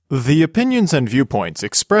The opinions and viewpoints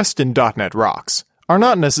expressed in .NET Rocks are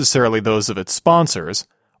not necessarily those of its sponsors,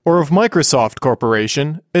 or of Microsoft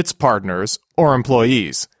Corporation, its partners, or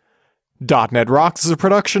employees. .NET Rocks is a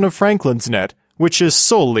production of Franklin's Net, which is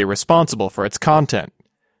solely responsible for its content.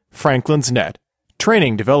 Franklin's Net,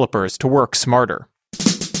 training developers to work smarter.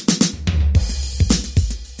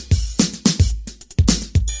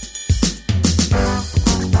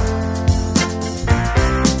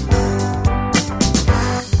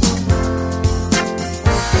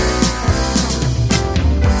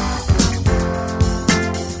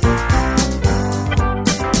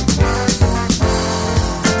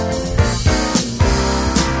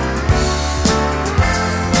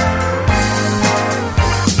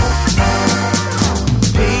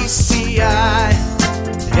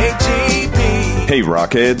 Hey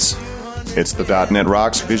Rockheads, it's the .NET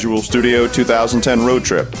Rocks Visual Studio 2010 Road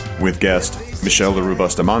Trip with guest Michelle Leroux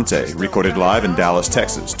Bustamante, recorded live in Dallas,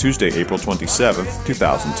 Texas, Tuesday, April 27th,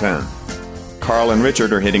 2010. Carl and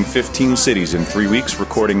Richard are hitting 15 cities in 3 weeks,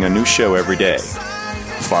 recording a new show every day.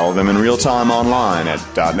 Follow them in real time online at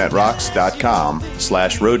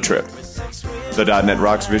 .NETRocks.com/roadtrip. The .NET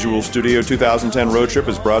Rocks Visual Studio 2010 Road Trip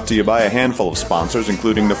is brought to you by a handful of sponsors,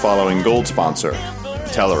 including the following gold sponsor,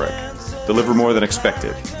 Telerik. Deliver more than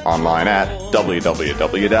expected. Online at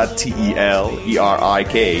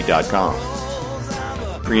www.telerik.com.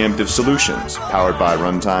 Preemptive Solutions, powered by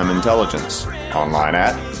Runtime Intelligence. Online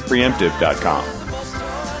at preemptive.com.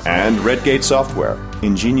 And Redgate Software,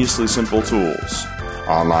 ingeniously simple tools.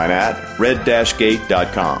 Online at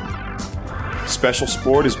red-gate.com. Special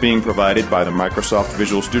support is being provided by the Microsoft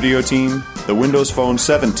Visual Studio team, the Windows Phone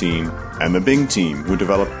 7 team, and the Bing team, who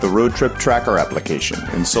developed the Road Trip Tracker application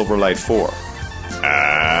in Silverlight 4.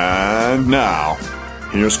 And now,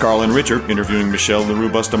 here's Carl and Richard interviewing Michelle Leroux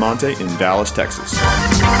Bustamante in Dallas, Texas.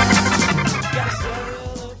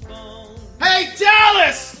 Hey,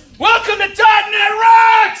 Dallas! Welcome to .NET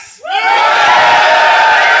Rocks!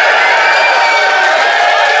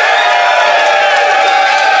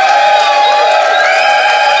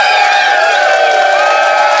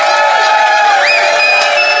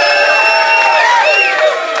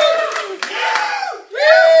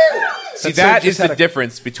 See, that is the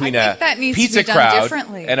difference between a pizza crowd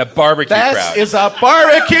and a barbecue crowd. That is a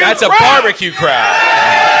barbecue crowd! That's a barbecue crowd!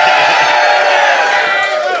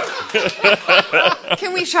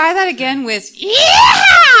 Can we try that again with,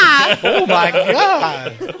 yeah! Oh, my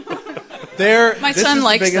God. My son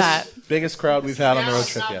likes that. Biggest crowd we've had on the road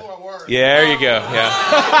trip yet. Yeah, there you go. Yeah.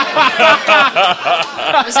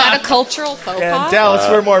 Was that a cultural faux pas? Yeah, in Dallas,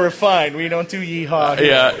 we're more refined. We don't do yeehaw here.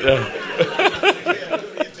 Yeah.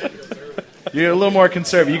 You're a little more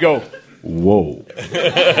conservative. You go, whoa.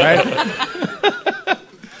 Right?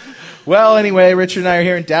 Well, anyway, Richard and I are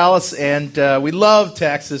here in Dallas, and we love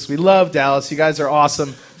Texas. We love Dallas. You guys are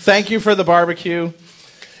awesome. Thank you for the barbecue.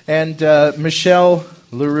 And Michelle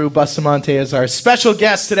Leroux Bustamante is our special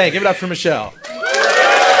guest today. Give it up for Michelle.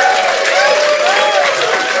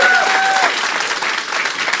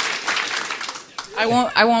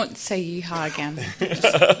 I won't say yeehaw again.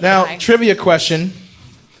 Now, trivia question.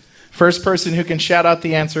 First person who can shout out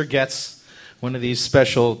the answer gets one of these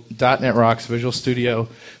special .NET Rocks Visual Studio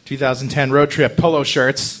 2010 Road Trip polo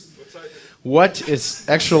shirts. What is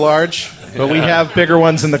extra large? But we have bigger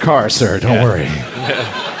ones in the car, sir. Don't worry.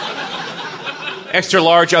 Extra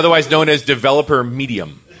large, otherwise known as developer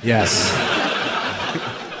medium. Yes.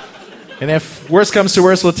 And if worse comes to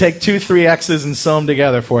worse, we'll take 2 3X's and sew them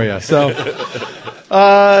together for you. So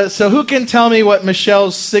who can tell me what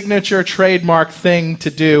Michelle's signature trademark thing to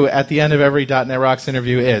do at the end of every .NET Rocks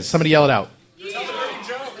interview is? Somebody yell it out.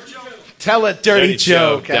 Tell a dirty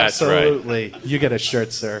joke. That's absolutely. right. You get a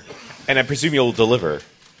shirt, sir. And I presume you'll deliver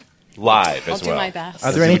live as well. I'll do my best.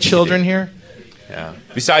 Are there any children here? Yeah.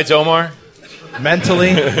 Besides Omar?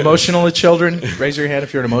 Mentally, emotional children? Raise your hand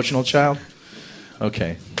if you're an emotional child.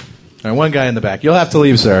 Okay. All right, one guy in the back. You'll have to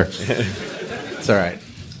leave, sir. It's all right.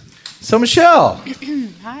 So, Michelle.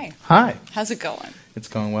 Hi. Hi. How's it going? It's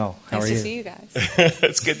going well. How nice are you? to see you guys.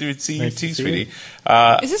 It's good to see you too, sweetie.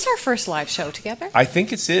 Is this our first live show together? I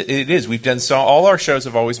think it is. We've done all our shows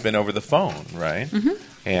have always been over the phone, right? Mm-hmm.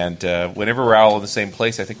 And whenever we're all in the same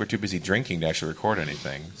place, I think we're too busy drinking to actually record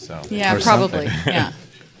anything. So yeah, probably. Yeah.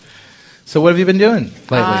 So what have you been doing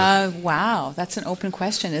lately? Wow, that's an open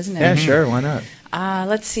question, isn't it? Yeah, sure. Why not?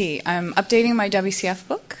 Let's see. I'm updating my WCF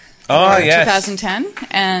book. Oh, yes. 2010,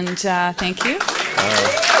 and thank you.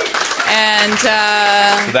 And so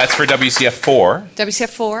that's for WCF 4. WCF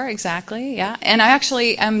 4, exactly, yeah. And I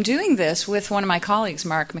actually am doing this with one of my colleagues,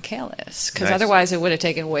 Mark Michaelis, because otherwise it would have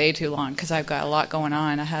taken way too long, because I've got a lot going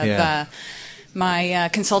on. I have My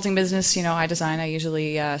consulting business, I design. I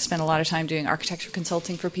usually spend a lot of time doing architecture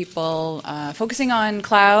consulting for people, focusing on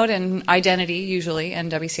cloud and identity usually, and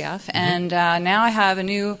WCF. And now I have a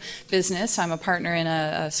new business. I'm a partner in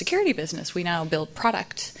a security business. We now build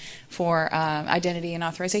product for identity and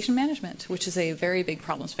authorization management, which is a very big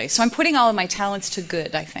problem space. So I'm putting all of my talents to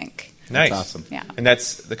good, I think. Nice. That's awesome. Yeah. And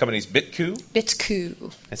that's the company's BitQ?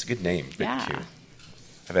 BitQ. That's a good name, BitQ. Yeah.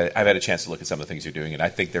 I've had a chance to look at some of the things you're doing, and I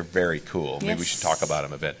think they're very cool. Maybe we should talk about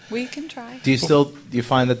them a bit. We can try. Do you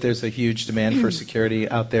find that there's a huge demand for security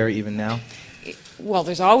out there even now? Well,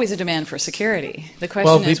 there's always a demand for security. The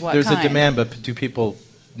question is what there's kind. a demand, but do people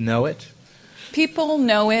know it? People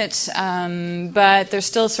know it, but there's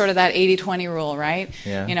still sort of that 80-20 rule, right?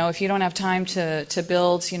 Yeah. If you don't have time to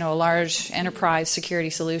build, a large enterprise security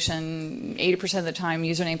solution, 80% of the time,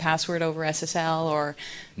 username, password over SSL or,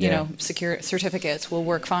 secure certificates will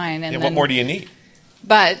work fine. And what more do you need?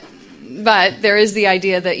 But there is the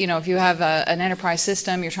idea that, if you have an enterprise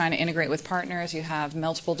system, you're trying to integrate with partners, you have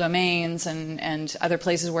multiple domains and other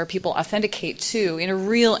places where people authenticate to in a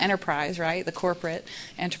real enterprise, right, the corporate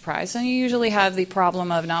enterprise. And you usually have the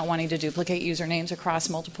problem of not wanting to duplicate usernames across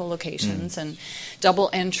multiple locations and double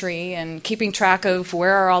entry and keeping track of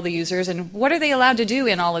where are all the users and what are they allowed to do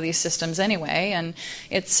in all of these systems anyway. And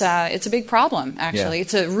it's a big problem, actually. Yeah.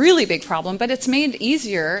 It's a really big problem, but it's made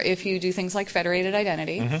easier if you do things like federated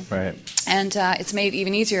identity. Right. And it's made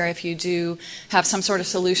even easier if you do have some sort of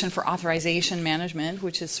solution for authorization management,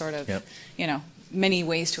 which is sort of, many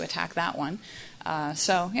ways to attack that one. Do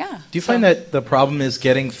you find that the problem is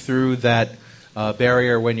getting through that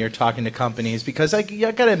barrier when you're talking to companies? Because I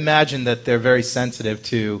got to imagine that they're very sensitive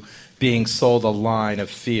to being sold a line of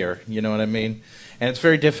fear. You know what I mean? And it's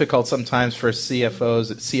very difficult sometimes for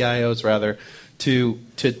CIOs rather, to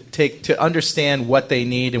understand what they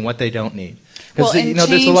need and what they don't need. Well, and there's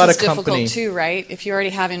change a lot is of difficult too, right? If you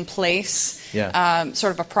already have in place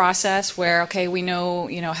sort of a process where, okay, we know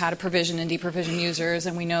how to provision and deprovision users,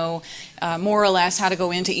 and we know more or less how to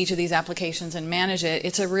go into each of these applications and manage it.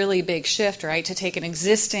 It's a really big shift, right? To take an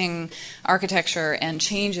existing architecture and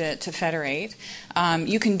change it to federate.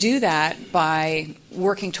 You can do that by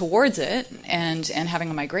working towards it and having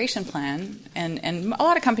a migration plan, and a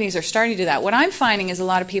lot of companies are starting to do that. What I'm finding is a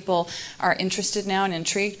lot of people are interested now and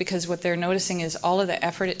intrigued because what they're noticing is all of the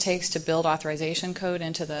effort it takes to build authorization code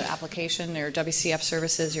into the application, your WCF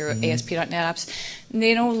services, your ASP.NET apps.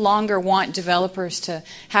 They no longer want developers to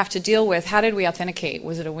have to deal with how did we authenticate?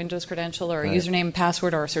 Was it a Windows credential or a username and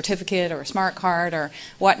password or a certificate or a smart card or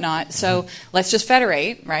whatnot? So let's just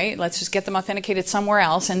federate, right? Let's just get them authenticated somewhere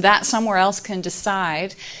else, and that somewhere else can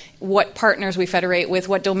decide what partners we federate with,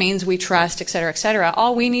 what domains we trust, et cetera, et cetera.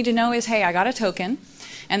 All we need to know is, hey, I got a token,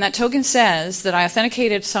 and that token says that I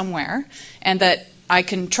authenticated somewhere and that I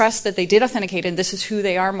can trust that they did authenticate and this is who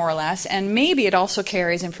they are more or less, and maybe it also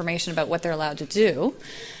carries information about what they're allowed to do.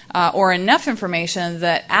 Or enough information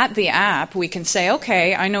that at the app we can say,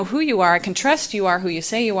 okay, I know who you are, I can trust you are who you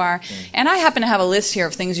say you are, and I happen to have a list here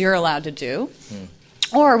of things you're allowed to do.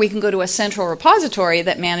 Or we can go to a central repository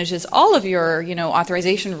that manages all of your,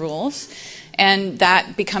 authorization rules, and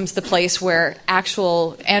that becomes the place where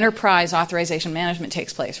actual enterprise authorization management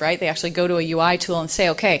takes place, right? They actually go to a UI tool and say,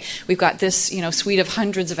 okay, we've got this, suite of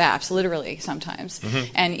hundreds of apps, literally sometimes,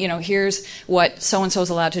 and here's what so and so is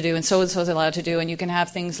allowed to do, and so is allowed to do, and you can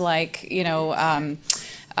have things like,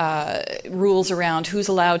 rules around who's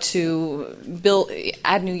allowed to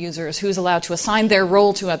add new users, who's allowed to assign their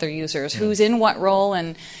role to other users, who's in what role,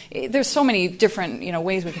 and there's so many different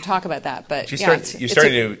ways we can talk about that. But you're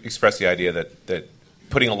starting to express the idea that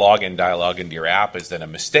putting a login dialog into your app is then a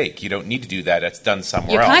mistake. You don't need to do that. That's done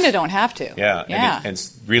somewhere else. You kind of don't have to. Yeah.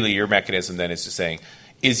 And really your mechanism then is to saying,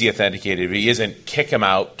 is he authenticated? If he isn't, kick him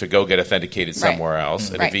out to go get authenticated somewhere else.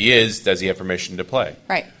 And if he is, does he have permission to play?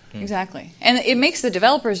 Right. Exactly. And it makes the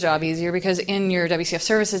developer's job easier because in your WCF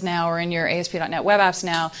services now or in your ASP.NET web apps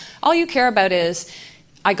now, all you care about is,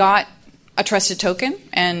 I got a trusted token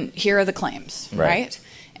and here are the claims, right?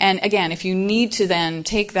 And again, if you need to then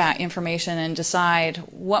take that information and decide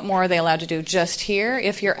what more are they allowed to do just here,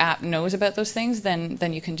 if your app knows about those things, then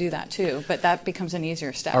you can do that too. But that becomes an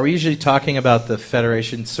easier step. Are we usually talking about the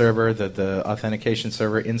federation server, the authentication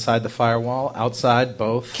server inside the firewall, outside,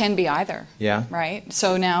 both? Can be either. Yeah. Right?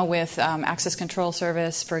 So now with access control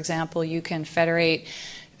service, for example, you can federate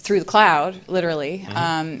through the cloud, literally,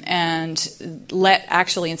 and let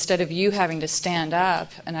actually, instead of you having to stand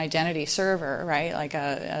up an identity server, right, like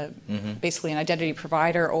basically an identity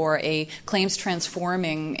provider or a claims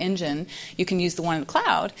transforming engine, you can use the one in the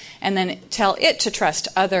cloud and then tell it to trust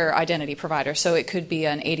other identity providers. So it could be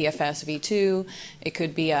an ADFS v2, it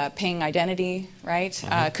could be a ping identity, right?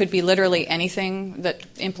 It could be literally anything that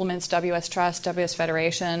implements WS Trust, WS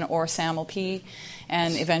Federation, or SAML-P.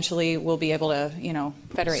 And eventually we'll be able to,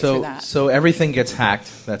 federate through that. So everything gets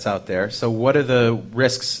hacked that's out there. So what are the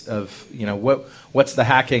risks of, what's the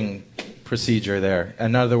hacking procedure there?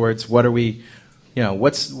 In other words, what are we,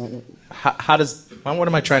 what am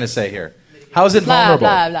I trying to say here? How is it vulnerable?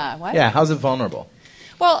 Blah, blah, blah. What? Yeah, how's it vulnerable?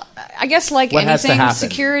 Well, I guess like What has to anything, happen?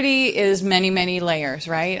 security is many, many layers,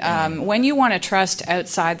 right? When you want to trust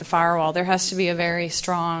outside the firewall, there has to be a very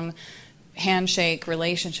strong handshake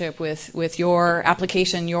relationship with your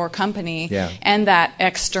application, your company, and that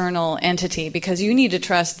external entity, because you need to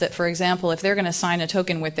trust that, for example, if they're going to sign a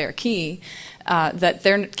token with their key, that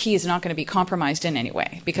their key is not going to be compromised in any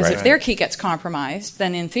way. Because if their key gets compromised,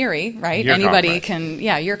 then in theory, right, anybody can,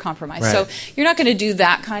 you're compromised. Right. So you're not going to do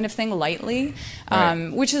that kind of thing lightly,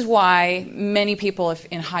 which is why many people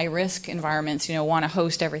in high-risk environments, want to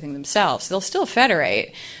host everything themselves. They'll still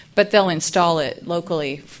federate, but they'll install it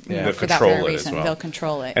locally for that very reason. Well. They'll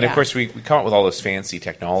control it. And of course, we come up with all this fancy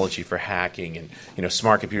technology for hacking and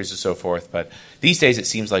smart computers and so forth. But these days, it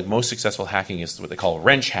seems like most successful hacking is what they call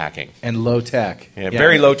wrench hacking. And low tech. Yeah,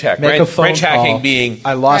 very low tech. Make a phone wrench call. hacking being,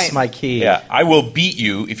 I lost my key. Yeah, I will beat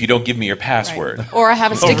you if you don't give me your password. Right. Or I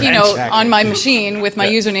have a sticky wrench note hacking. on my machine with my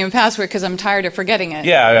username and password because I'm tired of forgetting it.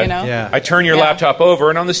 Yeah, I turn your laptop over,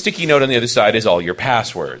 and on the sticky note on the other side is all your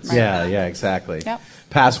passwords. Right. Yeah, exactly. Yep.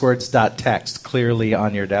 Passwords.txt clearly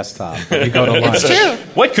on your desktop. You go to lunch. It's true.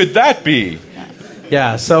 What could that be?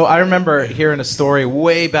 Yeah, so I remember hearing a story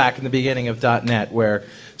way back in the beginning of .NET where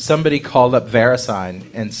somebody called up VeriSign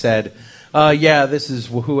and said, this is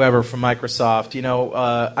whoever from Microsoft.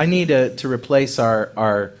 I need to replace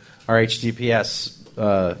our HTTPS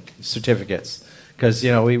certificates because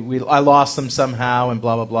I lost them somehow and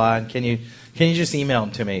blah blah blah. And can you just email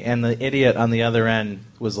them to me? And the idiot on the other end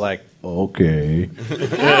was like, okay.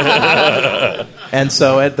 And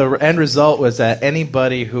so the end result was that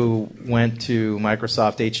anybody who went to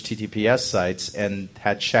Microsoft HTTPS sites and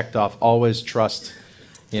had checked off always trust,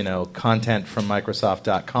 content from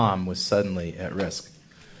Microsoft.com was suddenly at risk.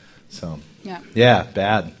 So,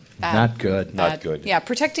 bad. Not good. Not good. Yeah,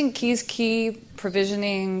 protecting keys, key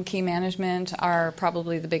provisioning, key management are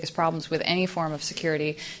probably the biggest problems with any form of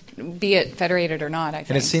security, be it federated or not, I think.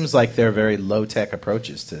 And it seems like they're very low-tech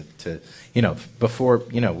approaches to before,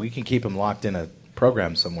 we can keep them locked in a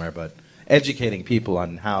program somewhere, but educating people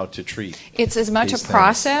on how to treat it's as much a these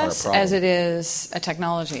process things are a problem. as it is a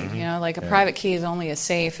technology. Like a private key is only as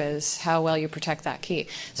safe as how well you protect that key.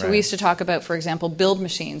 So we used to talk about, for example, build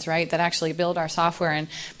machines, right, that actually build our software and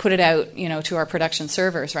put it out, to our production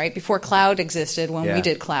servers, right, before cloud existed when we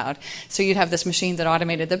did cloud. So you'd have this machine that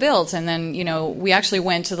automated the builds, and then, we actually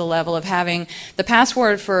went to the level of having the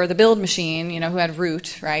password for the build machine, who had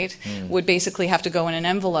root, right, would basically have to go in an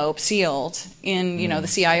envelope sealed in, the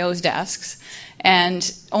CIO's desks.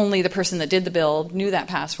 And only the person that did the build knew that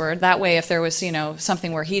password. That way, if there was,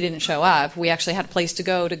 something where he didn't show up, we actually had a place to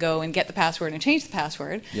go and get the password and change the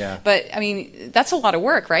password. Yeah. But that's a lot of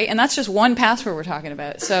work, right? And that's just one password we're talking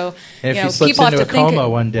about. So, and if he slips people have into to a coma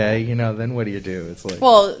one day, then what do you do? It's like,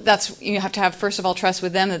 well, you have to have first of all trust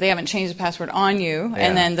with them that they haven't changed the password on you,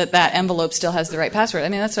 and then that envelope still has the right password.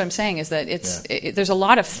 That's what I'm saying is that there's a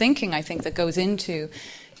lot of thinking I think that goes into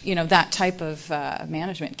that type of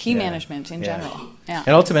management, key management in general. Yeah.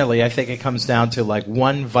 And ultimately, I think it comes down to like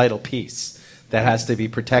one vital piece that has to be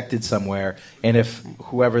protected somewhere. And if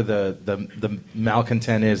whoever the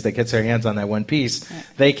malcontent is that gets their hands on that one piece,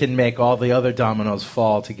 they can make all the other dominoes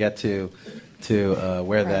fall to get to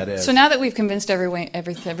where that is. So now that we've convinced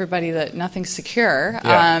everybody that nothing's secure,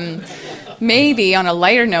 maybe on a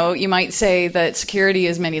lighter note, you might say that security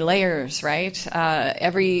is many layers, right?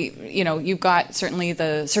 You've got certainly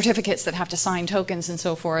the certificates that have to sign tokens and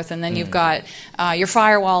so forth, and then you've got your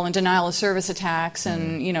firewall and denial of service attacks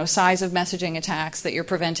and, size of messaging attacks that you're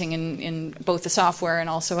preventing in both the software and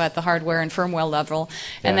also at the hardware and firmware level.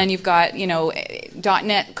 And then you've got,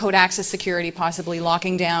 .NET code access security possibly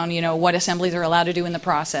locking down, what assemblies are allowed to do in the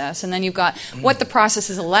process. And then you've got what the process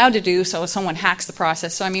is allowed to do, so if someone hacks the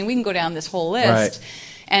process. So, we can go down this whole list.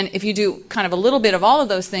 And if you do kind of a little bit of all of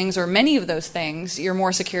those things or many of those things, you're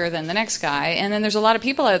more secure than the next guy. And then there's a lot of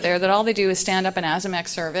people out there that all they do is stand up an ASMX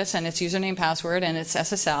service and it's username, password, and it's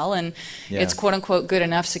SSL, and it's quote-unquote good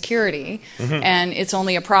enough security. And it's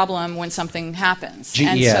only a problem when something happens. GES.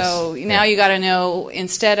 And so now you got to know,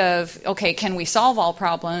 instead of, okay, can we solve all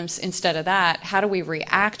problems? Instead of that, how do we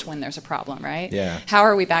react when there's a problem, right? Yeah. How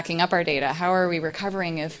are we backing up our data? How are we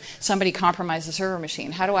recovering if somebody compromised the server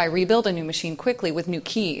machine? How do I rebuild a new machine quickly with new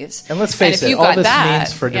keys? And let's face it, all this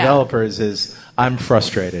means for developers is I'm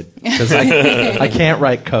frustrated because I can't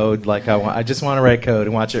write code like I want. I just want to write code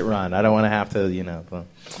and watch it run. I don't want to have to,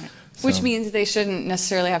 Which means they shouldn't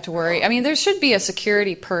necessarily have to worry. I mean, there should be a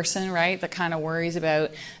security person, right, that kind of worries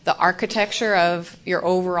about the architecture of your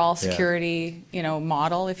overall security,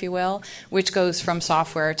 model, if you will, which goes from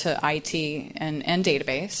software to IT and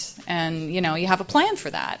database. And, you have a plan for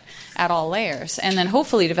that at all layers. And then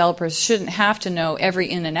hopefully developers shouldn't have to know every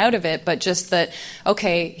in and out of it, but just that,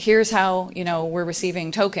 okay, here's how, we're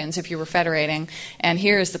receiving tokens if you were federating, and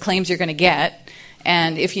here's the claims you're going to get.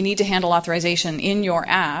 And if you need to handle authorization in your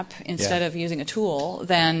app instead of using a tool,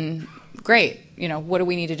 then great. What do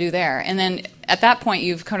we need to do there? And then at that point,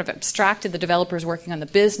 you've kind of abstracted the developers working on the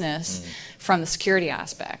business from the security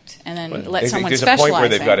aspect, and then let someone specialize. There's a point where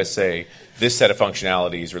they've got to say, this set of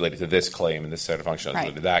functionality is related to this claim, and this set of functionality is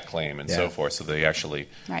related to that claim, and so forth. So they actually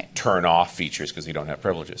turn off features because you don't have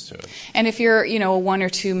privileges to it. And if you're, a 1 or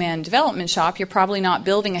 2 man development shop, you're probably not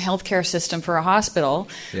building a healthcare system for a hospital,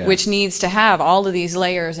 which needs to have all of these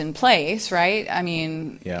layers in place, right? I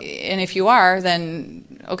mean, and if you are, then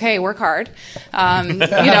okay, work hard, because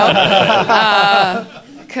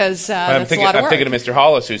that's a lot of work. I'm thinking of Mr.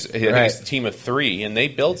 Hollis, who's a team of 3, and they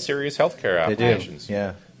build serious healthcare applications. They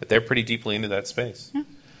do. But they're pretty deeply into that space.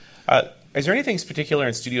 Is there anything particular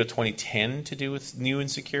in Studio 2010 to do with new and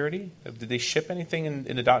security? Did they ship anything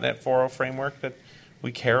in the .NET 4.0 framework that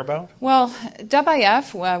we care about? Well,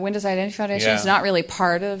 WIF, Windows Identity Foundation, is not really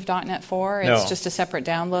part of .NET 4. It's just a separate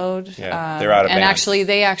download. Yeah, they're out of band. And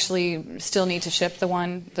they actually still need to ship the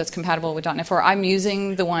one that's compatible with .NET 4. I'm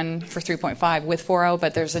using the one for 3.5 with 4.0,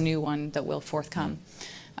 but there's a new one that will forthcome.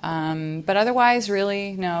 But otherwise,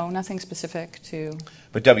 really, no, nothing specific to...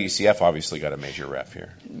 But WCF obviously got a major ref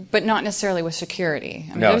here. But not necessarily with security.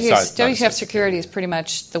 I mean, no, WCF security is pretty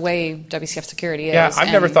much the way WCF security is. Yeah,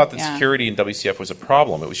 I've never thought that security in WCF was a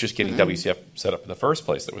problem. It was just getting WCF set up in the first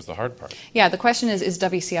place that was the hard part. Yeah, the question is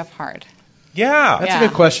WCF hard? Yeah. That's a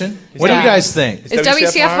good question. What do you guys think? Is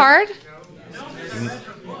WCF hard?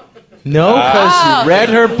 No, because you read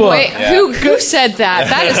her book. Wait, who said that?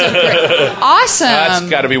 That is awesome. That's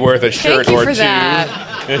got to be worth a shirt Thank you or for two. That.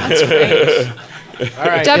 That's great. All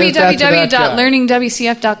right,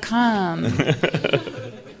 www.learningwcf.com.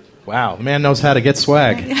 Wow, the man knows how to get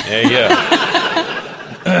swag.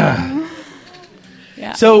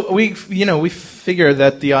 Yeah. So we figure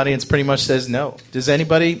that the audience pretty much says no. Does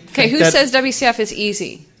anybody? Okay, who says WCF is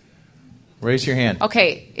easy? Raise your hand.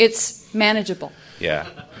 Okay, it's manageable. Yeah.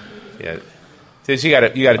 So you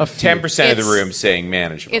got 10% of the room saying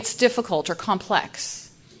manageable. It's difficult or complex.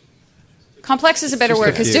 Complex is a better word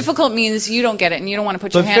because difficult means you don't get it and you don't want to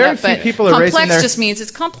put your hand up. But complex just means it's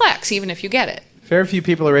complex, even if you get it. Very few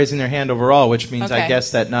people are raising their hand overall, which means I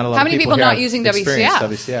guess that not a lot How of many people not have using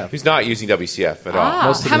WCF? Who's not using WCF at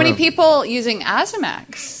all? How many people using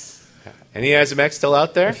ASMX? Any ASMX still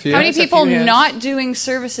out there? How many people not doing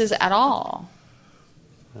services at all?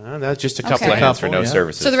 That's just a couple of hands for no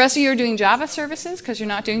services. So the rest of you are doing Java services because you're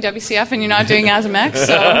not doing WCF and you're not doing ASMX.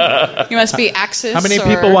 So you must be Axis. How many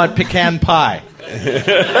people want pecan pie?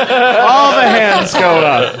 All the hands go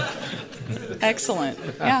up. Excellent.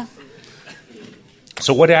 Yeah.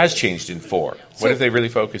 So what has changed in 4? What have they really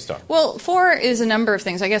focused on? Well, 4 is a number of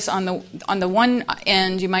things. I guess on the one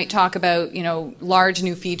end, you might talk about large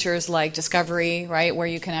new features like discovery, right, where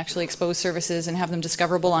you can actually expose services and have them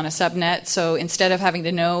discoverable on a subnet. So instead of having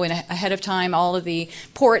to know ahead of time all of the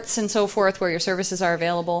ports and so forth where your services are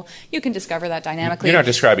available, you can discover that dynamically. You're not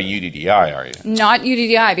describing UDDI, are you? Not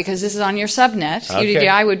UDDI, because this is on your subnet. Okay.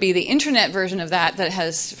 UDDI would be the internet version of that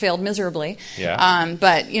has failed miserably. Yeah.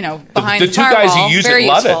 But behind the two guys who use it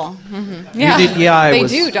love useful. It. Mm-hmm. Yeah. UDDI they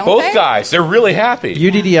was do, don't both they? guys. They're really happy.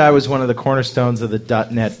 UDDI was one of the cornerstones of the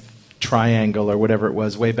 .NET triangle or whatever it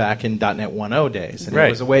was way back in .NET 1.0 days. And it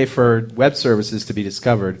was a way for web services to be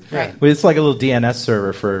discovered. Right. Well, it's like a little DNS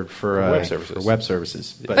server for web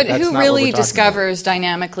services. But who really discovers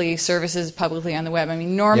dynamically services publicly on the web? I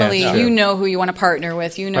mean, normally you know who you want to partner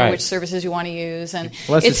with. You know which services you want to use. And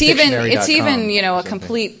it's even a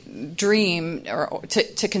complete dream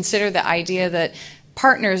to consider the idea that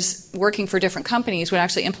partners working for different companies would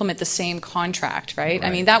actually implement the same contract, right? I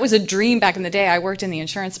mean, that was a dream back in the day. I worked in the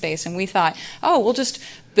insurance space, and we thought, oh, we'll just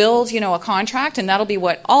build, a contract, and that'll be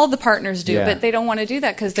what all the partners do. But they don't want to do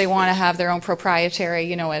that because they want to have their own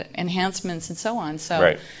proprietary, enhancements and so on.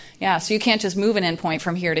 So, so you can't just move an endpoint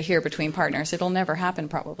from here to here between partners. It'll never happen,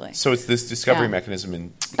 probably. So it's this discovery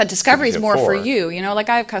mechanism. But discovery is more for you. Like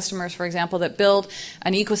I have customers, for example, that build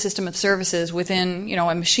an ecosystem of services within,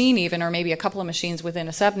 a machine even, or maybe a couple of machines within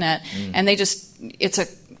a subnet, and it's a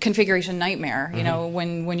configuration nightmare,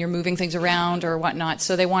 when you're moving things around or whatnot.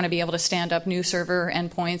 So they want to be able to stand up new server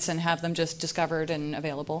endpoints and have them just discovered and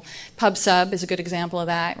available. PubSub is a good example of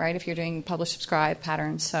that, right? If you're doing publish-subscribe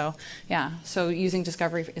patterns. So, so using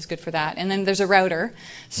discovery is good for that. And then there's a router.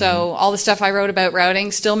 So all the stuff I wrote about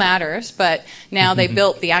routing still matters, but now they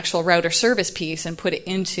built the actual router service piece and put it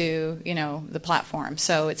into, the platform.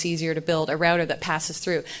 So it's easier to build a router that passes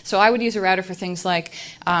through. So I would use a router for things like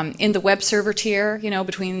in the web server tier,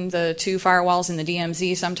 between the two firewalls in the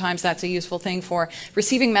DMZ. Sometimes that's a useful thing for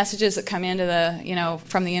receiving messages that come into the,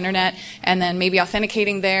 from the internet, and then maybe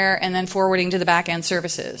authenticating there and then forwarding to the back-end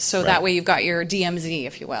services. So that way you've got your DMZ,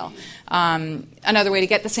 if you will. Another way to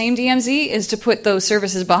get the same DMZ is to put those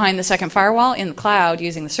services behind the second firewall in the cloud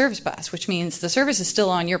using the service bus, which means the service is still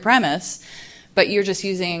on your premise, but you're just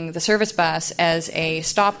using the service bus as a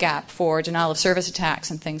stopgap for denial of service attacks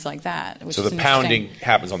and things like that. So the pounding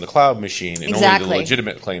happens on the cloud machine, and only the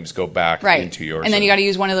legitimate claims go back into your And then you got to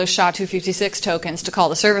use one of those SHA-256 tokens to call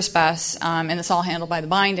the service bus, and it's all handled by the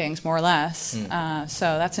bindings, more or less.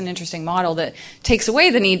 So that's an interesting model that takes away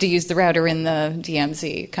the need to use the router in the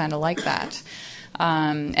DMZ, kind of like that.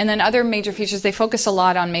 And then other major features, they focus a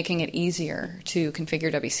lot on making it easier to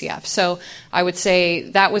configure WCF. So I would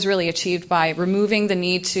say that was really achieved by removing the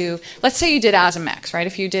need to, let's say you did ASMX, right?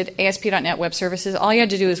 If you did ASP.NET Web Services, all you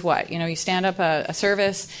had to do is what? You stand up a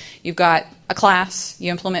service, you've got a class,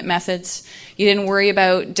 you implement methods. You didn't worry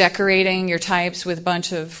about decorating your types with a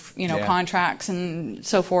bunch of, contracts and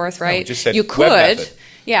so forth, right? No, just said you web could. method.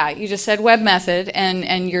 Yeah, you just said web method,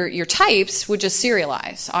 and your types would just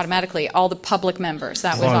serialize automatically. All the public members,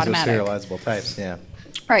 that was automatic. As long as they're serializable types,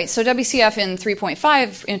 Right, so WCF in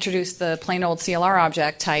 3.5 introduced the plain old CLR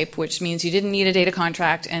object type, which means you didn't need a data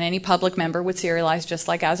contract, and any public member would serialize just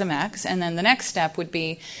like ASMX. And then the next step would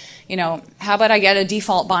be, how about I get a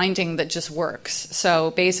default binding that just works?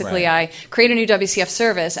 So basically I create a new WCF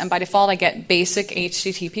service, and by default I get basic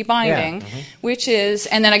HTTP binding, which is,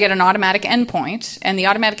 and then I get an automatic endpoint, and the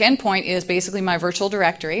automatic endpoint is basically my virtual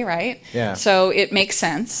directory, right? Yeah. So it makes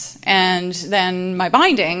sense. And then my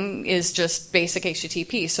binding is just basic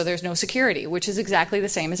HTTP, so there's no security, which is exactly the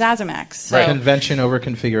same as ASMX. So, Convention over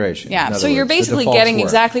configuration. Yeah, so you're basically getting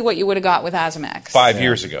exactly what you would have got with ASMX. 5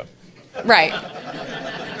 years ago. Right.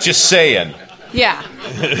 Just saying. Yeah.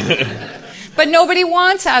 But nobody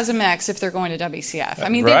wants ASMX if they're going to WCF. I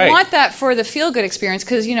mean, they want that for the feel-good experience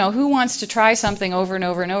because, who wants to try something over and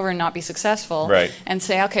over and over and not be successful and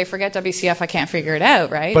say, okay, forget WCF, I can't figure it out,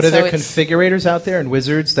 right? But are there configurators out there and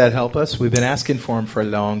wizards that help us? We've been asking for them for a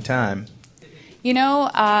long time.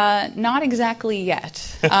 Not exactly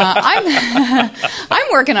yet.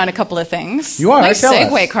 I'm working on a couple of things. You are? Nice Tell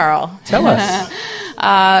segue, us. Carl. Tell us.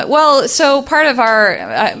 So part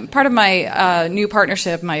of my new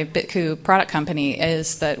partnership, my BitCoo product company,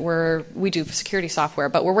 is that we do security software,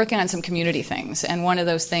 but we're working on some community things. And one of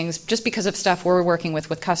those things, just because of stuff we're working with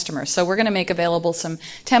customers, so we're going to make available some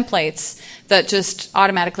templates that just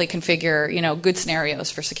automatically configure, good scenarios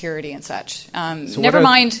for security and such. Never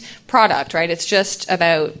mind product, right? It's just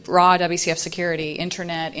about raw WCF security,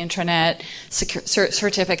 intranet,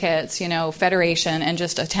 certificates, federation, and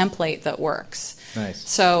just a template that works. Nice.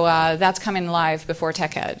 So that's coming live before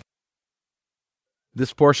TechEd.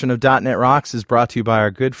 This portion of .NET Rocks is brought to you by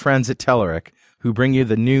our good friends at Telerik, who bring you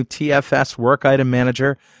the new TFS Work Item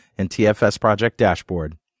Manager and TFS Project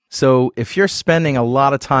Dashboard. So if you're spending a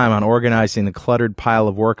lot of time on organizing the cluttered pile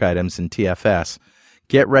of work items in TFS,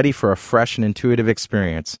 get ready for a fresh and intuitive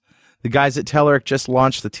experience. The guys at Telerik just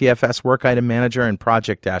launched the TFS Work Item Manager and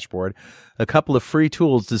Project Dashboard, a couple of free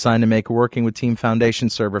tools designed to make working with Team Foundation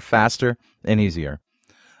Server faster and easier.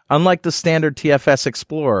 Unlike the standard TFS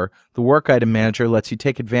Explorer, the Work Item Manager lets you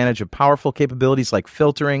take advantage of powerful capabilities like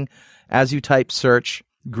filtering, as-you-type search,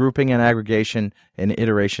 grouping and aggregation, and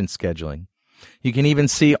iteration scheduling. You can even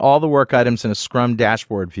see all the work items in a Scrum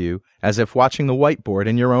dashboard view, as if watching the whiteboard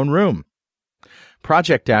in your own room.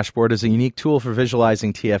 Project Dashboard is a unique tool for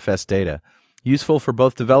visualizing TFS data. Useful for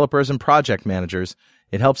both developers and project managers,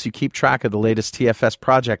 it helps you keep track of the latest TFS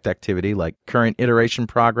project activity like current iteration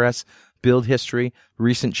progress, build history,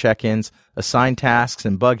 recent check-ins, assigned tasks,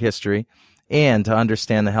 and bug history, and to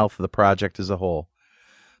understand the health of the project as a whole.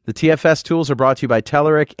 The TFS tools are brought to you by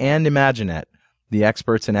Telerik and Imaginet, the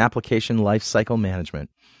experts in application lifecycle management.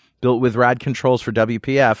 Built with rad controls for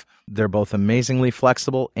WPF, they're both amazingly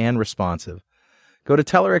flexible and responsive. Go to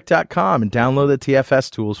Telerik.com and download the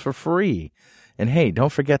TFS tools for free. And hey,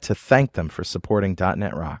 don't forget to thank them for supporting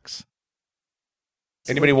 .NET Rocks.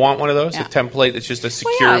 Anybody want one of those? Yeah. A template that's just a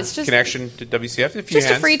secure it's just, connection to WCF?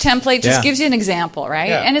 A free template just gives you an example, right?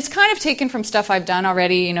 Yeah. And it's kind of taken from stuff I've done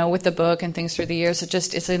already, with the book and things through the years.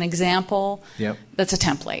 It's an example that's a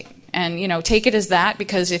template. And, take it as that,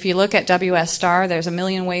 because if you look at WS Star, there's a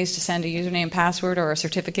million ways to send a username, password, or a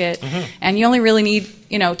certificate. Mm-hmm. And you only really need,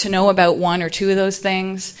 to know about one or two of those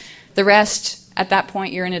things. The rest, at that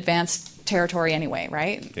point, you're in advanced territory anyway,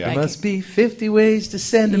 right? Yeah. There must be 50 ways to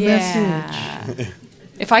send a message.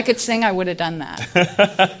 If I could sing, I would have done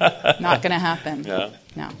that. Not going to happen. No.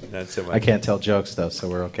 That's I can't tell jokes, though, so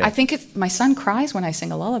we're okay. I think my son cries when I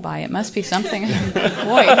sing a lullaby. It must be something in the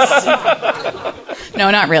voice.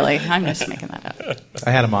 No, not really. I'm just making that up.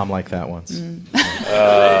 I had a mom like that once.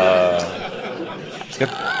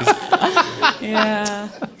 Yeah.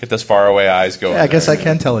 Get those faraway eyes going. Yeah, I guess I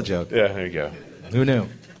can tell a joke. Yeah, there you go. Who knew?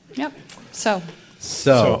 Yep. So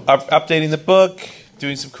updating the book,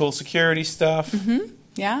 doing some cool security stuff. Mm-hmm.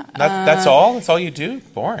 Yeah. That's all? That's all you do?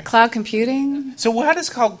 Boring. Cloud computing. So how does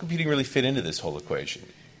cloud computing really fit into this whole equation?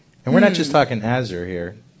 And we're not just talking Azure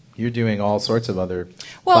here. You're doing all sorts of other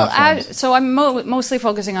platforms. So I'm mostly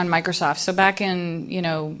focusing on Microsoft. So back in,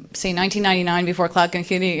 say 1999, before cloud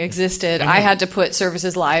computing existed, I had to put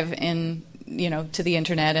services live in to the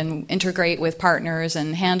internet and integrate with partners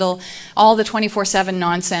and handle all the 24/7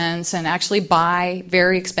 nonsense and actually buy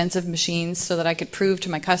very expensive machines so that I could prove to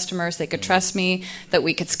my customers they could trust me, that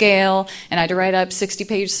we could scale. And I had to write up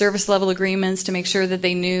 60-page service level agreements to make sure that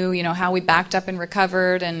they knew, how we backed up and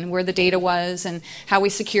recovered and where the data was and how we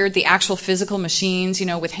secured the actual physical machines,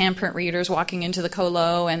 with handprint readers walking into the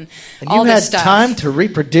colo and all this stuff. You had time to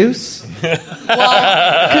reproduce?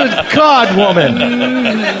 Well, good God, woman!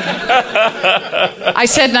 I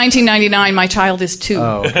said 1999. My child is 2.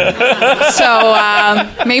 Oh, okay. So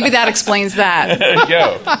maybe that explains that.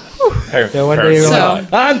 There you go. One day you're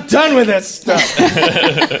like, I'm done with this stuff.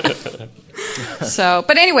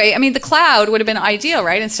 But anyway, the cloud would have been ideal,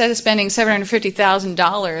 right? Instead of spending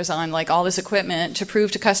 $750,000 on all this equipment to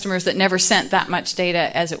prove to customers that never sent that much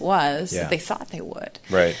data as it was, that they thought they would.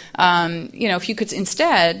 Right. If you could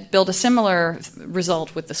instead build a similar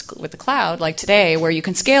result with the cloud, like today, where you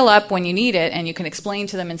can scale up when you need it, and you can explain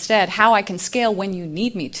to them instead how I can scale when you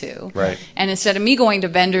need me to. Right. And instead of me going to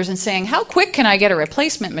vendors and saying, how quick can I get a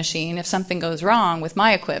replacement machine if something goes wrong with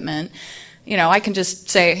my equipment? I can just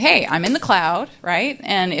say, hey, I'm in the cloud, right?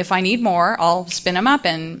 And if I need more, I'll spin them up.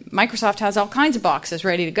 And Microsoft has all kinds of boxes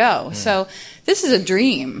ready to go. So this is a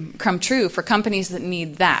dream come true for companies that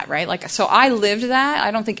need that, right? So I lived that.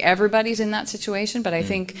 I don't think everybody's in that situation, but I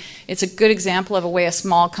think it's a good example of a way a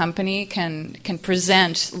small company can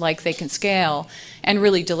present like they can scale and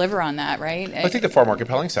really deliver on that, right? I think the far more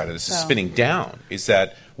compelling side of this is spinning down, is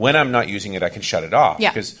that when I'm not using it, I can shut it off. Yeah.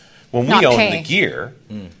 Because when we own the gear...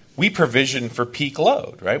 we provision for peak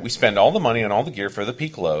load, right? We spend all the money on all the gear for the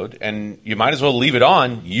peak load, and you might as well leave it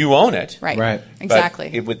on. You own it. Right.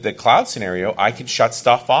 Exactly. But with the cloud scenario, I can shut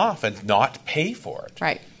stuff off and not pay for it.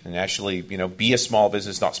 Right. And actually, be a small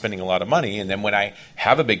business, not spending a lot of money. And then when I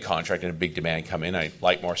have a big contract and a big demand come in, I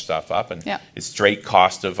light more stuff up, and it's straight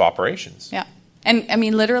cost of operations. Yeah. And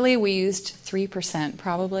literally, we used 3%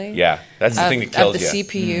 probably. Yeah, that's the thing that kills you. Of the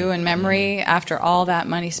CPU and memory after all that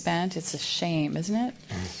money spent. It's a shame, isn't it?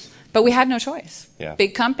 But we had no choice. Yeah.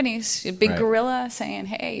 Big companies, big gorilla saying,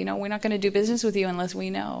 hey, we're not going to do business with you unless we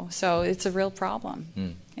know. So it's a real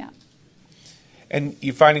problem. Yeah. And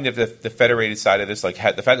you're finding that the federated side of this, like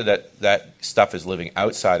the fact that stuff is living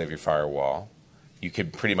outside of your firewall, you can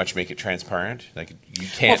pretty much make it transparent. Like you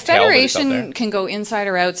can't tell that it's out there. Federation can go inside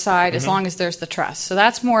or outside as long as there's the trust. So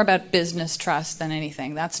that's more about business trust than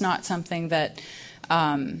anything. That's not something that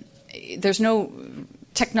there's no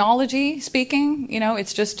technology speaking.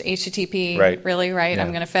 It's just HTTP, really, right? Yeah. I'm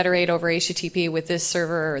going to federate over HTTP with this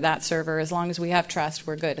server or that server. As long as we have trust,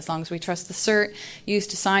 we're good. As long as we trust the cert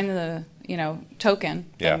used to sign the token,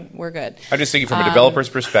 then we're good. I'm just thinking from a developer's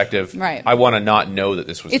perspective, right. I want to not know that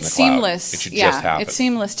this was in the cloud. Seamless. It should just happen. It's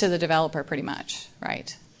seamless to the developer pretty much,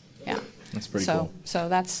 right? Yeah. That's pretty cool. So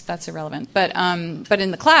that's irrelevant. But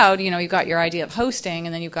in the cloud, you've got your idea of hosting,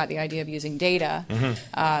 and then you've got the idea of using data.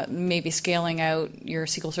 Maybe scaling out your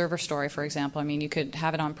SQL Server story, for example. I mean, you could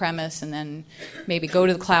have it on premise and then maybe go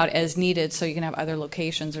to the cloud as needed, so you can have other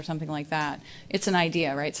locations or something like that. It's an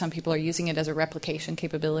idea, right? Some people are using it as a replication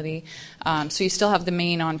capability. So you still have the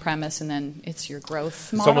main on premise, and then it's your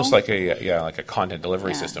growth model. It's almost like a content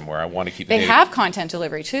delivery system where I want to keep the data. They have content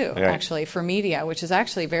delivery too, actually, for media, which is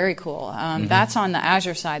actually very cool. That's on the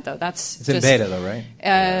Azure side, though. It's in beta, though, right?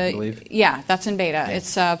 I believe. Yeah, that's in beta. Yeah.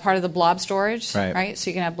 It's part of the blob storage, right? So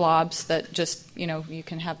you can have blobs that just, you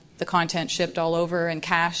can have the content shipped all over and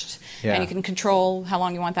cached, and you can control how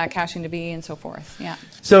long you want that caching to be and so forth. Yeah.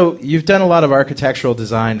 So you've done a lot of architectural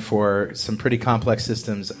design for some pretty complex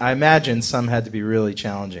systems. I imagine some had to be really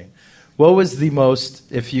challenging. What was the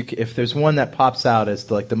most, if there's one that pops out as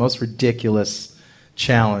the most ridiculous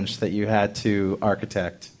challenge that you had to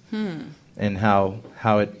architect? And how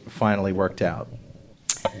it finally worked out?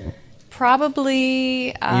 Probably...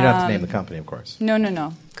 you don't have to name the company, of course.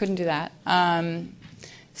 No. Couldn't do that.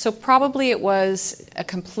 So probably it was a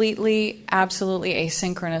completely, absolutely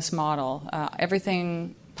asynchronous model.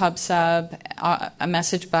 Everything pub/sub, a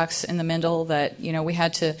message bus in the middle that, we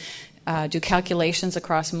had to... do calculations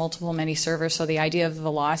across many servers. So the idea of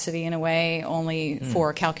velocity, in a way, only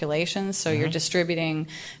for calculations. So you're distributing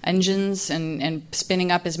engines and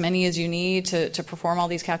spinning up as many as you need to perform all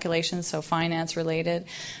these calculations, so finance related.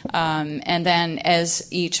 And then as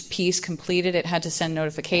each piece completed, it had to send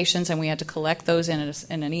notifications, and we had to collect those in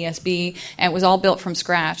an ESB. And it was all built from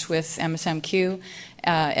scratch with MSMQ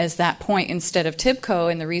as that point instead of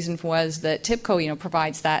TIBCO. And the reason was that TIBCO,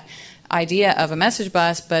 provides that idea of a message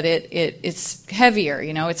bus, but it's heavier.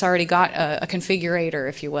 It's already got a configurator,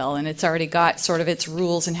 if you will, and it's already got sort of its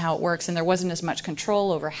rules and how it works, and there wasn't as much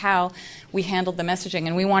control over how we handled the messaging,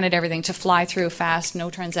 and we wanted everything to fly through fast, no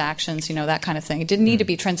transactions, that kind of thing. It didn't need to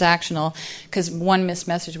be transactional, because one missed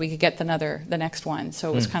message, we could get the next one,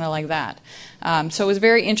 so it was kind of like that. So it was a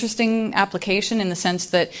very interesting application in the sense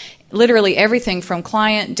that literally everything from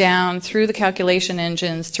client down through the calculation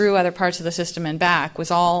engines, through other parts of the system and back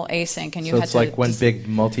was all async, and you had to... So it's like one big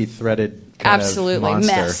multi-threaded absolutely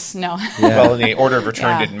monster. Mess. No. Well, and the order of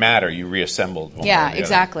return didn't matter. You reassembled one. Yeah,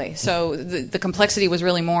 exactly. So the complexity was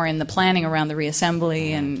really more in the planning around the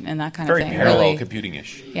reassembly and that kind of thing. Very parallel really,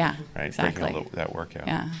 computing-ish. Yeah, right? exactly. Breaking all that work out.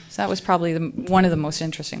 Yeah, so that was probably one of the most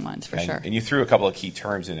interesting ones for sure. And you threw a couple of key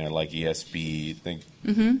terms in there like ESB.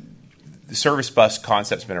 The service bus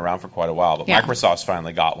concept's been around for quite a while, but Microsoft's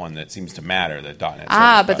finally got one that seems to matter, the .NET Service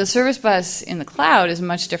Bus. The service bus in the cloud is a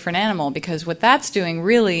much different animal, because what that's doing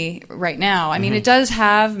really right now, I mean, it does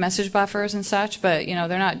have message buffers and such, but, they're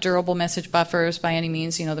not durable message buffers by any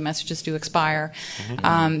means. The messages do expire.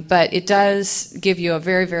 But it does give you a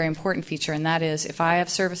very, very important feature, and that is if I have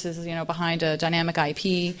services, behind a dynamic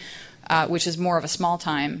IP, which is more of a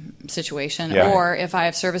small-time situation, or if I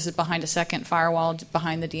have services behind a second firewall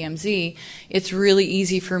behind the DMZ, it's really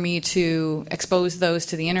easy for me to expose those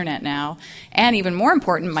to the internet now. And even more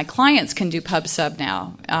important, my clients can do pub/sub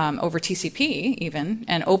now over TCP even,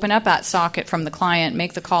 and open up that socket from the client,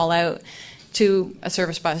 make the call out to a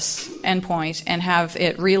service bus endpoint and have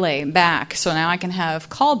it relay back. So now I can have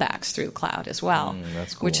callbacks through the cloud as well,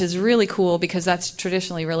 that's cool. which is really cool, because that's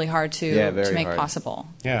traditionally really hard to make possible.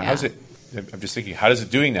 Yeah. How's it? I'm just thinking, how is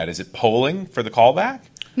it doing that? Is it polling for the callback?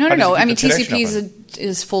 No. I mean, TCP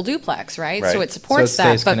is full duplex, right? So it supports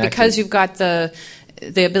that, but because you've got the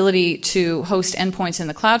ability to host endpoints in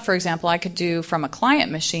the cloud, for example, I could do from a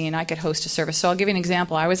client machine, I could host a service. So I'll give you an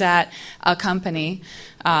example. I was at a company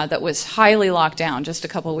that was highly locked down just a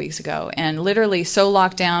couple of weeks ago, and literally so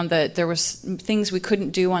locked down that there was things we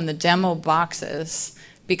couldn't do on the demo boxes,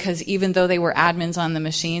 because even though they were admins on the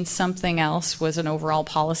machine, something else was an overall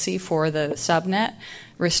policy for the subnet,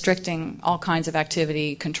 restricting all kinds of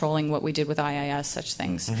activity, controlling what we did with IIS, such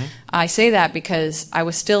things. I say that because I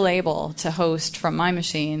was still able to host from my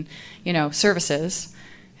machine, services,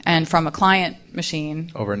 and from a client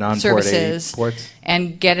machine, over non-port services, ports,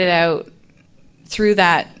 and get it out through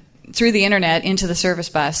the internet into the service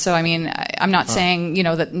bus. So, I mean, I'm not saying,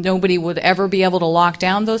 that nobody would ever be able to lock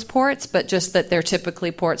down those ports, but just that they're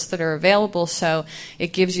typically ports that are available. So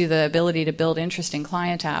it gives you the ability to build interesting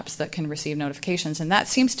client apps that can receive notifications. And that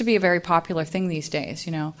seems to be a very popular thing these days,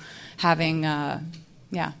 having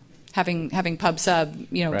pub/sub,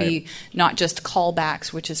 be not just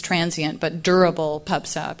callbacks, which is transient, but durable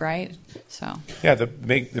pub/sub, right? So the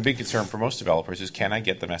big concern for most developers is, can I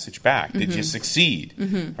get the message back? Did you succeed?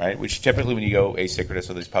 Right? Which typically when you go asynchronous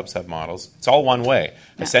with these pub/sub models, it's all one way.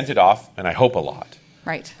 I sent it off, and I hope a lot.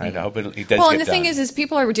 Right. I hope it does well, get and the done. thing is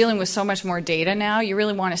people are dealing with so much more data now. You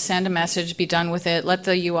really want to send a message, be done with it, let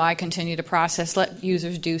the UI continue to process, let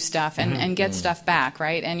users do stuff, and get stuff back,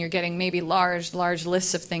 right? And you're getting maybe large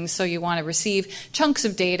lists of things, so you want to receive chunks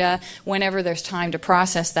of data whenever there's time to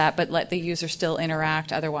process that, but let the user still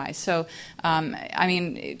interact otherwise. So, I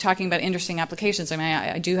mean, talking about interesting applications, I mean,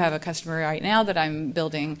 I do have a customer right now that I'm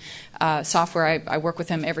building software. I work with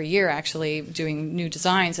him every year, actually, doing new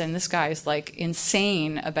designs, and this guy is like insane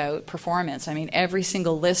about performance. I mean, every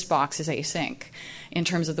single list box is async in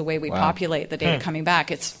terms of the way we populate the data coming back.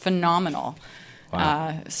 It's phenomenal.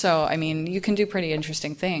 Wow. So, I mean, you can do pretty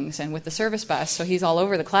interesting things. And with the service bus, so he's all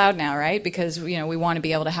over the cloud now, right? Because, you know, we want to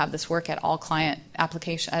be able to have this work at all client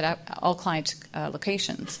locations.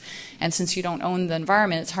 And since you don't own the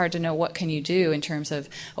environment, it's hard to know what can you do in terms of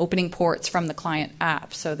opening ports from the client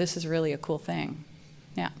app. So this is really a cool thing.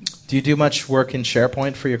 Yeah. Do you do much work in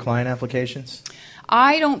SharePoint for your client applications?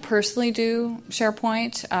 I don't personally do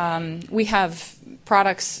SharePoint. We have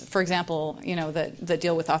products, for example, you know, that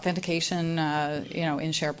deal with authentication, you know,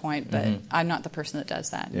 in SharePoint, but I'm not the person that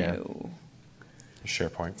does that. Yeah. No.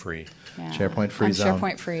 SharePoint free. Yeah. SharePoint free I'm zone.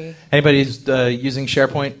 SharePoint free. Anybody who's using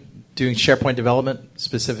SharePoint, doing SharePoint development,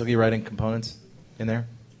 specifically writing components in there?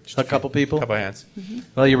 Just a couple people? Couple hands.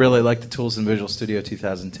 Well, you really like the tools in Visual Studio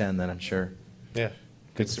 2010, then I'm sure. Yeah.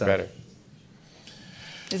 Good It's stuff. better.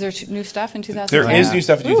 Is there new stuff in 2010? There is new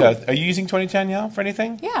stuff in 2000. Are you using 2010 now for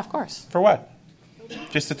anything? Yeah, of course. For what?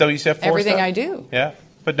 Just the WCF4 Everything stuff? I do. Yeah,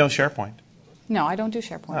 but no SharePoint. No, I don't do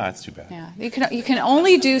SharePoint. Ah, that's too bad. Yeah, you can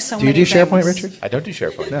only do so Do you many do SharePoint, things. Richard? I don't do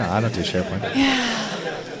SharePoint. No, I don't do SharePoint.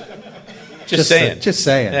 Just saying. Just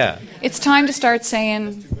saying. Yeah. It's time to start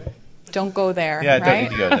saying, "Don't go there." Yeah, I right? don't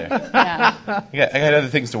need to go there. Yeah. I got other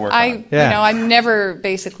things to work on. Yeah. You know, I never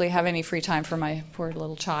basically have any free time for my poor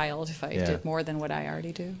little child if I Yeah. did more than what I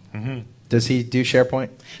already do. Does he do SharePoint?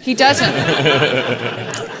 He doesn't.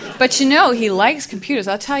 But you know, he likes computers.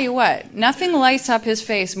 I'll tell you what, nothing lights up his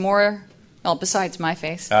face more, well, besides my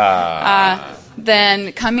face,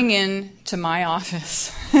 than coming in to my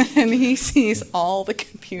office and he sees all the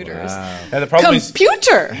computers. And the problem is,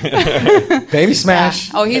 Computer! Baby smash.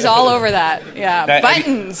 Oh, he's all over that. Yeah, That-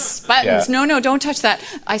 buttons. Yeah. No, don't touch that.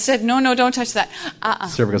 I said, no, don't touch that.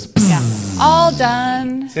 Server goes, Yeah, all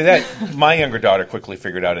done. see that my younger daughter quickly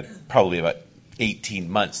figured out in probably about 18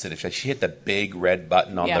 months that if she hit the big red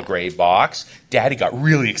button on Yeah. the gray box, Daddy got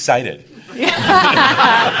really excited.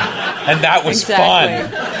 And that was fun.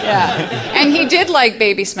 Yeah, and he did like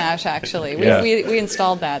Baby Smash. Actually, we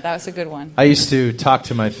installed that. That was a good one. I used to talk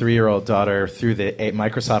to my 3-year-old daughter through the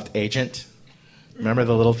Microsoft Agent. Remember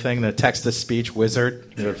the little thing, the text-to-speech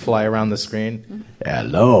wizard? It would fly around the screen.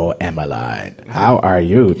 Hello, Emmeline. How are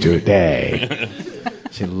you today?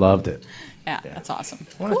 She loved it. Yeah, that's awesome.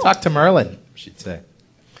 I want to talk to Merlin, she'd say.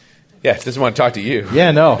 Yeah, doesn't want to talk to you. Yeah,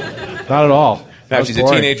 no, not at all. Now That she's was a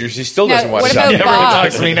boring. teenager. She still Now, doesn't want what to talk about to you. Bob? Everyone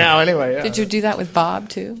talks to me now anyway. Yeah. Did you do that with Bob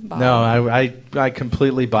too? Bob? No, I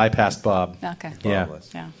completely bypassed Bob. Okay. Yeah.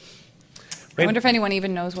 Yeah. I wonder if anyone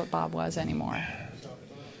even knows what Bob was anymore.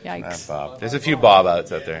 Yikes. Bob. There's a few Bob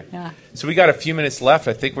outs out there. Yeah. So we got a few minutes left.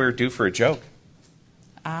 I think we're due for a joke.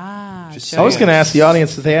 Just I was going to ask the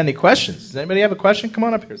audience if they had any questions. Does anybody have a question? Come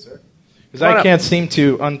on up here, sir. Because Come on I up. can't seem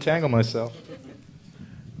to untangle myself.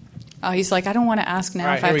 Oh, he's like, I don't want to ask now All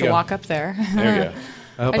right, if I have here to we go. walk up there. There you go.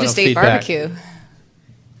 hope I just don't ate feedback. barbecue.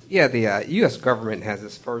 Yeah, the U.S. government has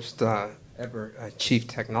its first ever chief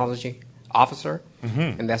technology officer,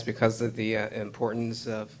 and that's because of the importance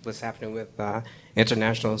of what's happening with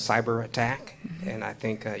international cyber attack. And I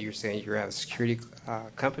think you're saying you're at a security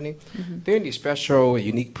company. Are there any special,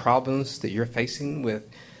 unique problems that you're facing with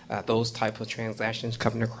those type of transactions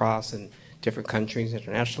coming across in different countries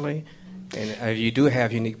internationally? And if you do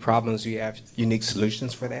have unique problems, do you have unique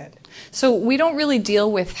solutions for that? So we don't really deal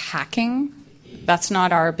with hacking. That's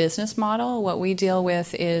not our business model. What we deal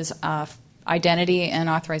with is identity and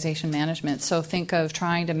authorization management. So think of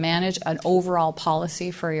trying to manage an overall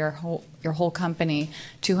policy for your whole company,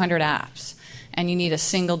 200 apps, and you need a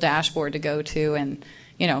single dashboard to go to and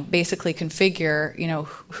basically configure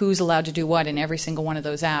who's allowed to do what in every single one of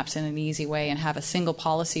those apps in an easy way, and have a single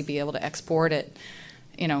policy be able to export it,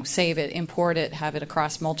 save it, import it, have it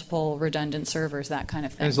across multiple redundant servers, that kind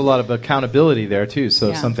of thing. There's a lot of accountability there, too. So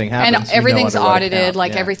if something happens, and everything's you know under what audited. account.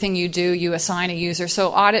 Like Yeah. everything you do, you assign a user.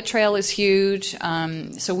 So audit trail is huge.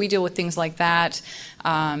 So we deal with things like that.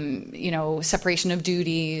 separation of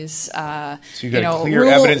duties. So you've got a clear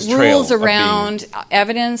evidence trail. Rules around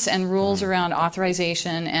evidence and rules around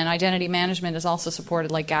authorization, and identity management is also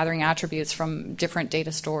supported, like gathering attributes from different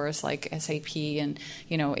data stores like SAP and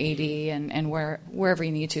AD and wherever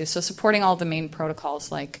you need to. So supporting all the main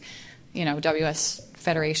protocols like WS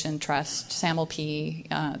Federation, Trust, SAML-P,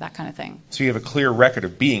 that kind of thing. So you have a clear record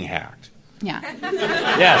of being hacked. Yeah.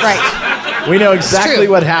 Yes. Right. We know exactly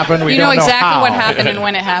what happened. We know don't know exactly how. what happened and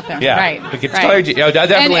when it happened. Yeah. Right. Like it's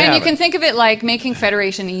definitely and you can think of it like making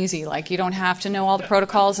Federation easy. Like you don't have to know all the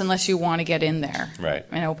protocols unless you want to get in there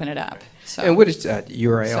and open it up. So. And what is that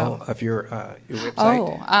URL of your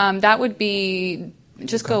website? That would be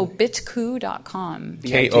just go bitku.com.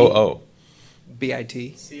 KOO. BIT?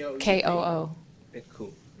 KOO.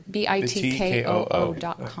 Bitku.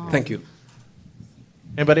 BITKOO.com. Thank you.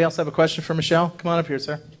 Anybody else have a question for Michelle? Come on up here,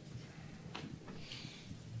 sir.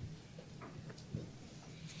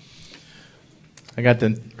 I got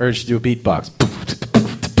the urge to do a beatbox.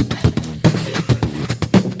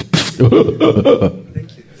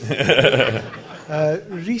 Thank you.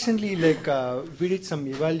 Recently, we did some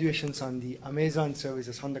evaluations on the Amazon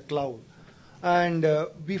services on the cloud. And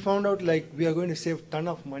we found out we are going to save a ton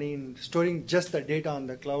of money in storing just the data on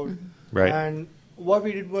the cloud. Mm-hmm. Right. And what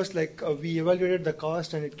we did was we evaluated the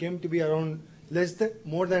cost, and it came to be around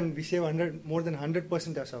more than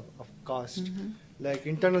 100% of cost. Mm-hmm.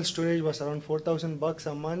 Internal storage was around $4,000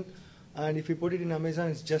 a month, and if you put it in Amazon,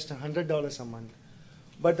 it's just $100 a month.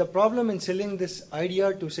 But the problem in selling this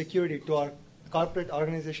idea to security to our corporate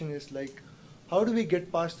organization is how do we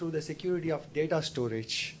get past through the security of data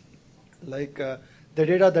storage? The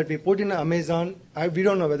data that we put in Amazon, we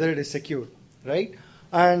don't know whether it is secure, right?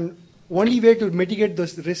 And only way to mitigate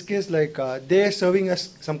this risk is they're serving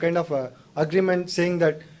us some kind of a agreement saying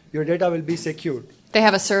that your data will be secured. They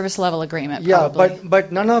have a service level agreement. Yeah, probably.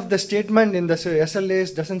 but none of the statement in the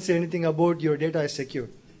SLAs doesn't say anything about your data is secure.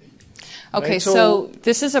 Okay, right? so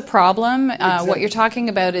this is a problem. Exactly. What you're talking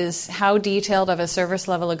about is how detailed of a service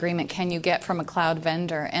level agreement can you get from a cloud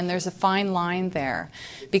vendor, and there's a fine line there.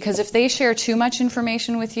 Because if they share too much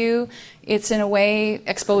information with you, it's in a way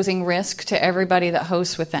exposing risk to everybody that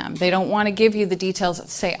hosts with them. They don't want to give you the details that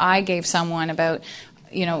say I gave someone about,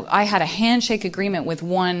 I had a handshake agreement with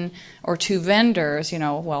one or two vendors,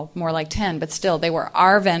 more like 10, but still, they were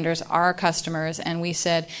our vendors, our customers, and we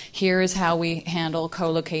said, here is how we handle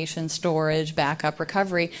co-location, storage, backup,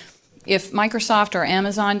 recovery. If Microsoft or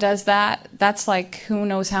Amazon does that, that's who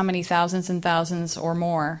knows how many thousands and thousands or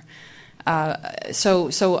more.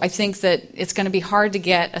 So I think that it's going to be hard to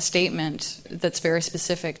get a statement that's very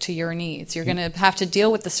specific to your needs. You're going to have to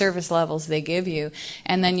deal with the service levels they give you,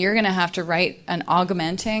 and then you're going to have to write an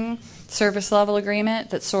augmenting service level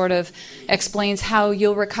agreement that sort of explains how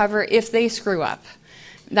you'll recover if they screw up.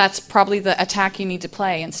 That's probably the attack you need to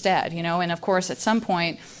play instead, and of course at some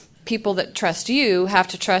point people that trust you have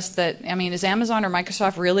to trust that, is Amazon or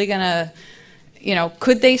Microsoft really going to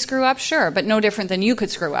could they screw up? Sure, but no different than you could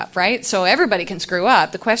screw up, right? So everybody can screw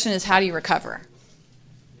up. The question is, how do you recover?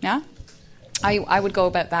 Yeah? I would go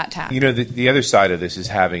about that tack. The other side of this is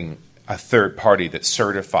having a third party that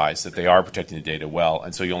certifies that they are protecting the data well,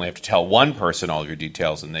 and so you only have to tell one person all your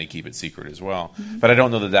details, and they keep it secret as well. Mm-hmm. But I don't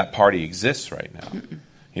know that party exists right now.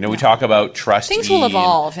 Mm-mm. We talk about trust. Things will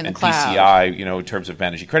evolve in the cloud. PCI, in terms of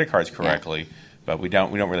managing credit cards correctly, but we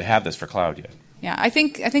don't really have this for cloud yet. Yeah, I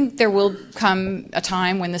think there will come a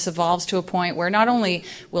time when this evolves to a point where not only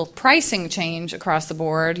will pricing change across the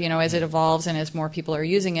board, as it evolves and as more people are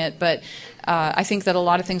using it, but I think that a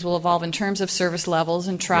lot of things will evolve in terms of service levels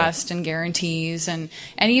and trust and guarantees and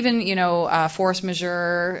even, force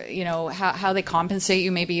majeure, how they compensate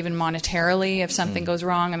you, maybe even monetarily if something goes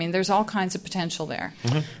wrong. There's all kinds of potential there.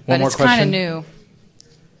 Mm-hmm. But it's kind of new.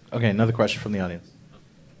 Okay, another question from the audience.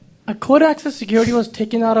 Code access security was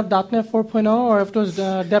taken out of .NET 4.0, or if it was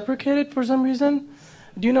deprecated for some reason.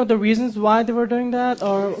 Do you know the reasons why they were doing that,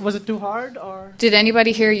 or was it too hard? Or did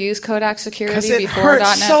anybody here use Kodak security before .NET 4? Because it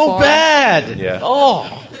hurts so bad. Yeah.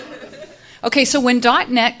 Oh. Okay, so when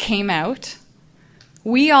 .NET came out,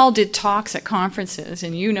 we all did talks at conferences,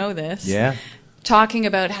 and you know this. Yeah. Talking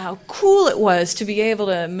about how cool it was to be able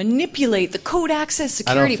to manipulate the code access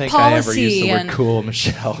security policy. I don't think I ever used the word cool,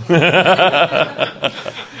 Michelle.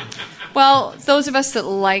 Well, those of us that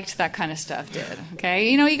liked that kind of stuff did. Okay,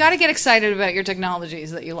 you got to get excited about your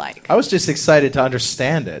technologies that you like. I was just excited to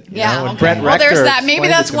understand it. Yeah. When Brent well, there's Rector that. Maybe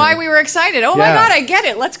that's why we were excited. Oh my God, I get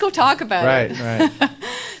it. Let's go talk about it. Right.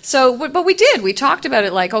 So, but we did. We talked about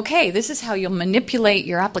it okay, this is how you'll manipulate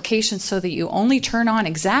your application so that you only turn on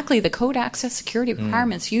exactly the code access security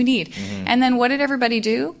requirements you need. Mm-hmm. And then what did everybody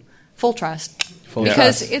do? Full trust.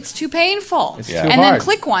 because it's too painful. It's and too then hard.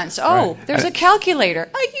 click once. Oh, there's a calculator.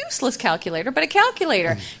 A useless calculator, but a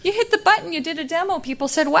calculator. You hit the button, you did a demo. People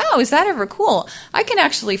said, wow, is that ever cool? I can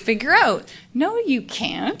actually figure out. No, you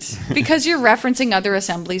can't, because you're referencing other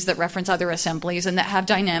assemblies that reference other assemblies and that have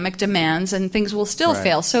dynamic demands, and things will still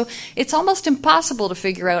fail. So it's almost impossible to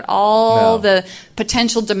figure out all the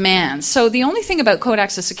potential demands. So the only thing about code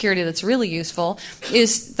access security that's really useful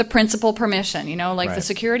is the principal permission, the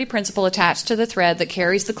security principal attached to the thread that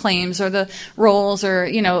carries the claims or the roles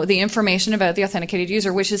or, the information about the authenticated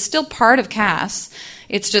user, which is still part of CAS.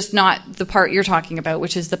 It's just not the part you're talking about,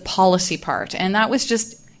 which is the policy part. And that was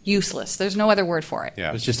just useless. There's no other word for it. Yeah.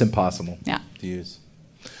 It was just impossible to use.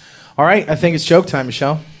 All right, I think it's joke time,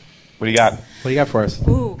 Michelle. What do you got? What do you got for us?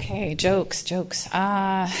 Ooh, okay, jokes.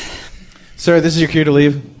 Sir, this is your cue to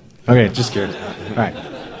leave? Okay, just curious. All right.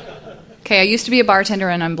 Okay, I used to be a bartender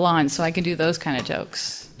and I'm blonde, so I can do those kind of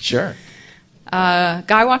jokes. Sure.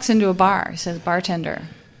 Guy walks into a bar. He says, bartender,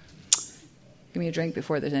 give me a drink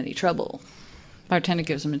before there's any trouble. Bartender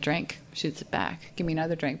gives him a drink, shoots it back. Give me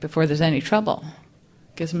another drink before there's any trouble.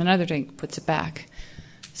 Gives him another drink, puts it back.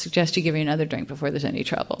 Suggest you give me another drink before there's any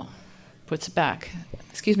trouble. Puts it back.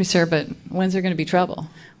 Excuse me, sir, but when's there going to be trouble?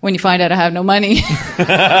 When you find out I have no money.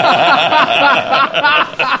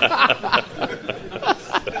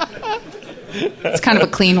 It's kind of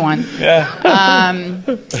a clean one. Yeah.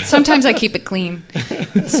 Sometimes I keep it clean.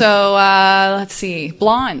 So let's see.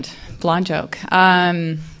 Blonde joke.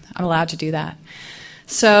 I'm allowed to do that.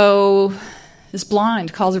 So this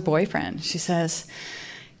blonde calls her boyfriend. She says,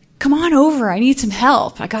 come on over. I need some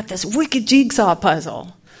help. I got this wicked jigsaw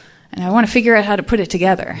puzzle, and I want to figure out how to put it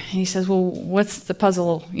together. And he says, well, what's the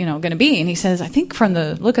puzzle, going to be? And he says, I think from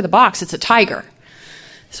the look of the box, it's a tiger.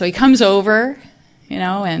 So he comes over,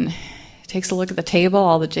 and takes a look at the table.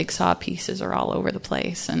 All the jigsaw pieces are all over the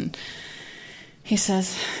place. And he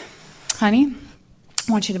says, honey,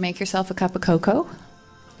 I want you to make yourself a cup of cocoa.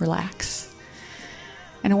 Relax.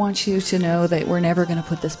 And I want you to know that we're never going to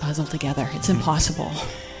put this puzzle together. It's impossible.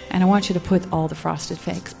 And I want you to put all the frosted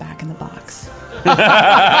flakes back in the box.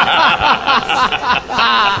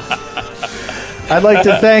 I'd like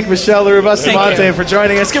to thank Michelle Leroux Bustamante for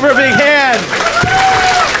joining us. Give her a big hand.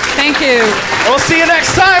 Thank you. We'll see you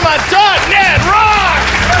next time on .NET Rock!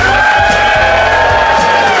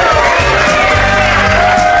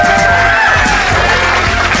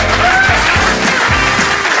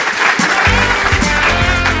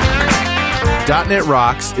 .NET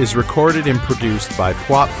Rocks is recorded and produced by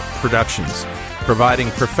PWOP Productions, providing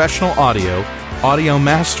professional audio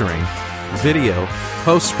mastering, video,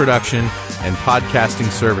 post-production, and podcasting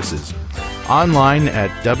services. Online at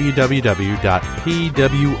www.pwop.com.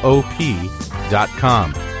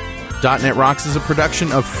 .NET Rocks is a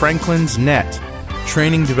production of Franklin's Net,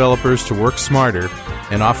 training developers to work smarter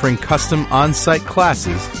and offering custom on-site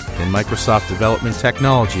classes in Microsoft development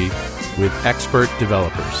technology with expert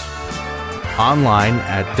developers. Online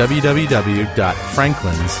at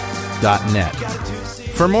www.franklins.net.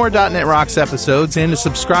 For more .NET Rocks episodes and to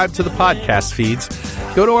subscribe to the podcast feeds,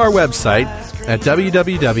 go to our website at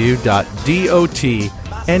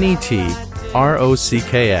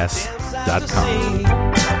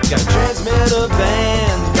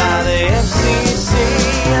www.dotnetrocks.com.